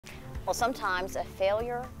Well, sometimes a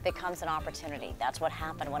failure becomes an opportunity. That's what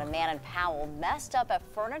happened when a man in Powell messed up a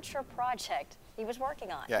furniture project he was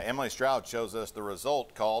working on. Yeah, Emily Stroud shows us the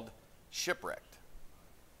result called Shipwrecked.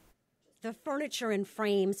 The furniture and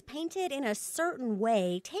frames painted in a certain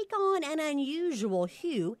way take on an unusual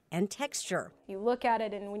hue and texture. You look at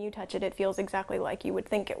it and when you touch it, it feels exactly like you would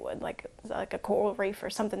think it would, like a coral reef or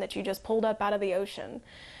something that you just pulled up out of the ocean.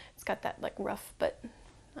 It's got that like rough but,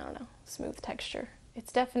 I don't know, smooth texture.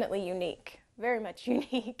 It's definitely unique, very much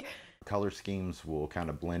unique. Color schemes will kind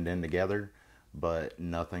of blend in together, but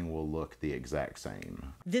nothing will look the exact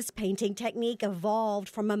same. This painting technique evolved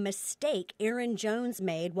from a mistake Aaron Jones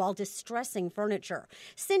made while distressing furniture.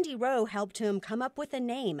 Cindy Rowe helped him come up with a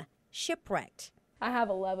name, Shipwrecked. I have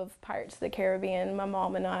a love of Pirates of the Caribbean. My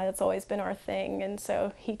mom and I, that's always been our thing, and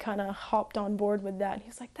so he kind of hopped on board with that. He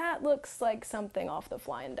was like, that looks like something off the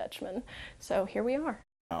Flying Dutchman. So here we are.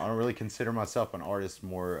 I don't really consider myself an artist,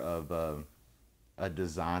 more of a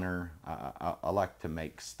designer. I like to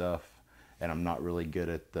make stuff, and I'm not really good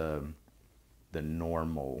at the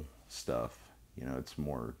normal stuff. You know, it's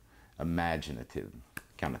more imaginative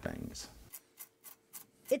kind of things.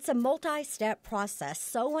 It's a multi-step process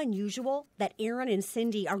so unusual that Aaron and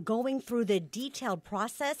Cindy are going through the detailed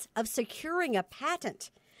process of securing a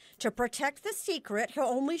patent. To protect the secret, he'll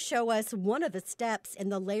only show us one of the steps in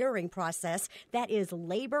the layering process that is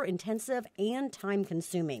labor-intensive and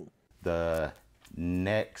time-consuming. The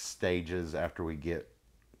next stages, after we get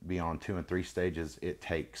beyond 2 and 3 stages, it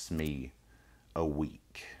takes me a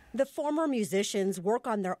week. The former musicians work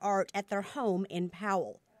on their art at their home in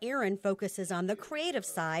Powell. Aaron focuses on the creative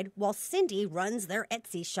side, while Cindy runs their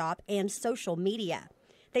Etsy shop and social media.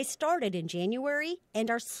 They started in January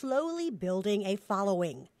and are slowly building a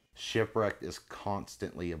following. Shipwrecked is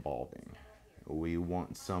constantly evolving. We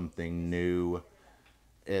want something new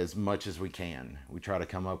as much as we can. We try to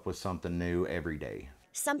come up with something new every day.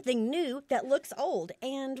 Something new that looks old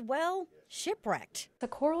and, well, shipwrecked. The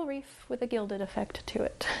coral reef with a gilded effect to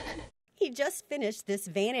it. He just finished this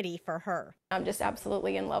vanity for her. I'm just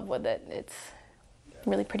absolutely in love with it. It's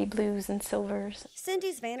really pretty blues and silvers.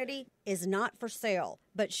 Cindy's vanity is not for sale,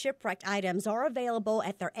 but Shipwrecked items are available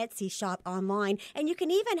at their Etsy shop online, and you can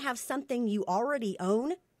even have something you already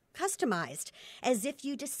own customized, as if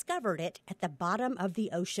you discovered it at the bottom of the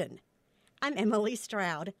ocean. I'm Emily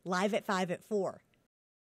Stroud, live at 5 at 4.